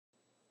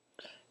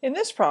In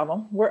this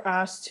problem, we're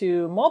asked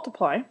to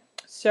multiply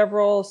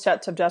several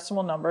sets of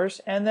decimal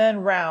numbers and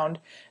then round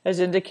as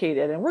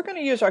indicated. And we're going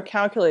to use our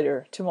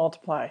calculator to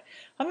multiply.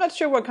 I'm not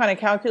sure what kind of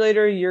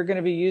calculator you're going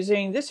to be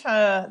using. This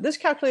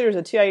calculator is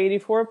a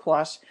TI-84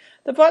 Plus.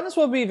 The buttons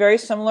will be very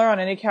similar on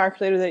any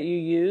calculator that you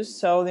use.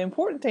 So the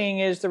important thing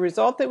is the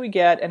result that we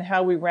get and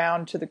how we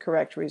round to the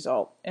correct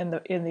result in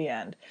the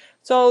end.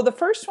 So the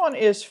first one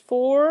is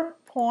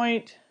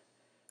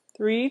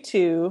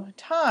 4.32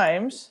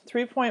 times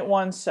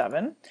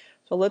 3.17.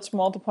 So let's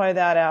multiply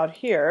that out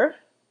here.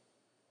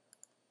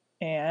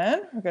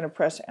 And we're going to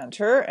press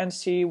enter and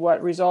see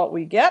what result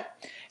we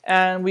get.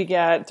 And we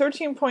get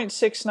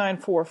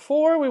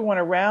 13.6944. We want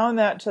to round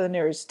that to the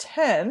nearest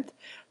tenth.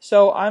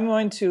 So I'm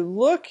going to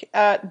look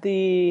at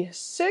the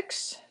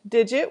 6th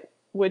digit,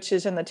 which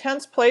is in the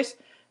tenths place.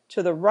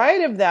 To the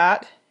right of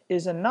that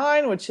is a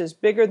 9, which is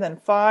bigger than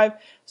 5.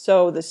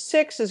 So the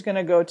 6 is going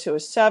to go to a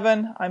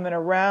 7. I'm going to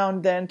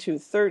round then to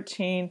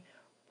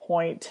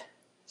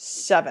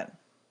 13.7.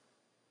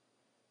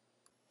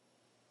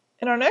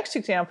 In our next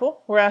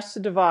example, we're asked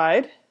to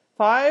divide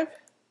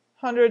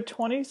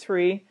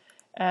 523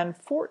 and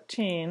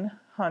 14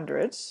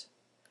 hundredths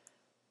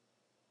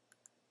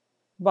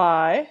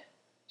by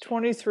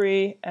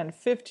 23 and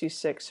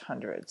 56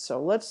 hundredths.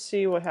 So let's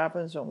see what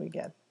happens when we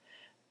get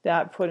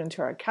that put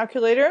into our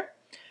calculator.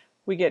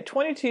 We get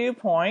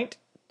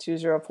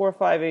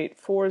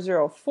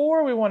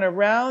 22.20458,404. We want to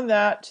round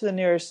that to the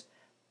nearest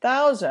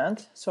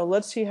thousandth. So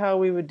let's see how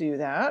we would do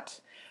that.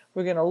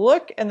 We're going to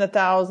look in the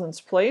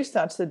thousandths place.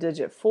 That's the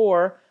digit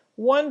 4.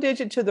 One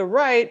digit to the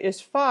right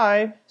is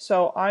 5,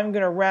 so I'm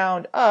going to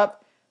round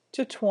up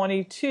to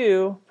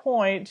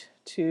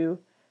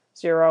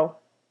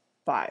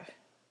 22.205.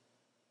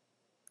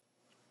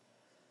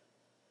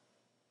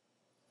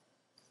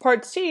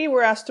 Part C,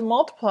 we're asked to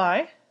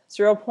multiply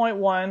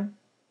 0.1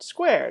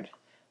 squared.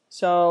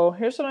 So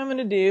here's what I'm going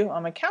to do.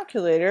 On my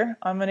calculator,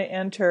 I'm going to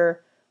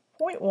enter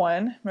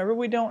 0.1. Remember,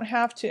 we don't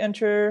have to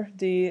enter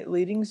the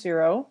leading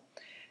 0.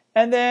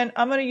 And then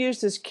I'm going to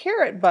use this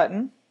caret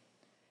button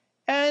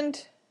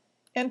and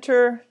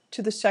enter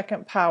to the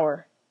second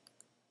power.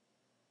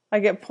 I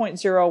get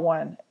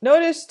 0.01.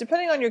 Notice,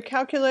 depending on your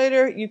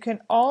calculator, you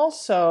can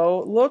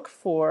also look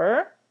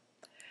for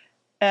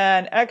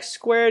an x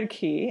squared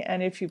key,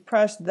 and if you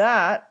press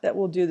that, that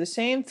will do the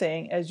same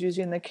thing as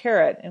using the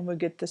caret, and we'll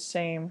get the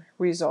same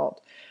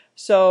result.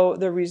 So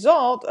the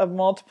result of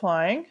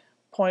multiplying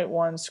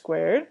 0.1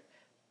 squared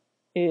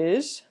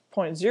is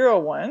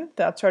 0.01.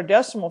 That's our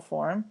decimal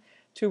form.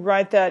 To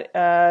write that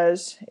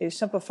as a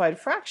simplified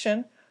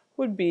fraction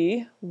would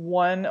be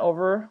 1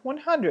 over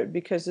 100,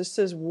 because this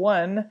is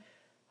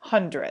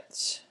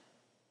 1/100ths.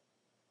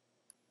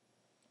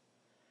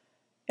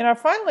 In our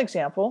final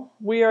example,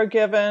 we are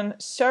given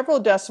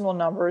several decimal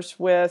numbers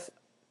with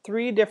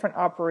 3 different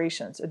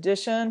operations: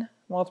 addition,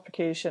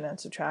 multiplication, and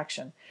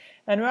subtraction.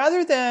 And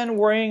rather than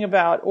worrying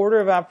about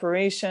order of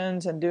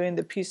operations and doing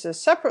the pieces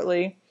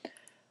separately,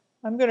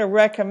 I'm going to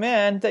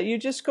recommend that you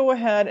just go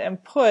ahead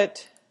and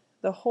put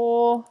the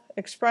whole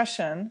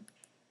expression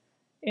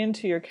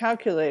into your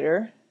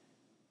calculator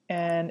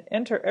and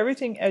enter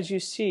everything as you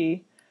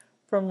see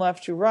from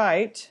left to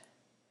right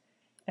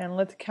and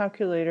let the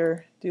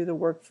calculator do the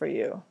work for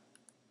you.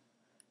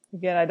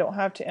 Again, I don't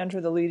have to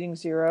enter the leading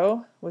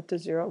 0 with the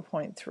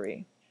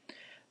 0.3.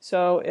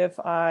 So if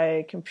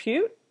I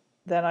compute,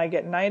 then I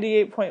get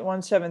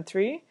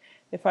 98.173.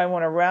 If I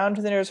want to round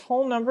to the nearest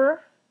whole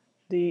number,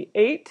 the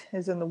 8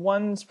 is in the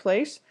ones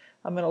place.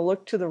 I'm going to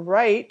look to the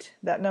right.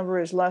 That number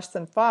is less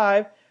than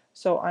 5,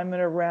 so I'm going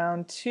to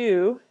round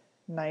to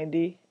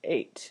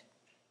 98.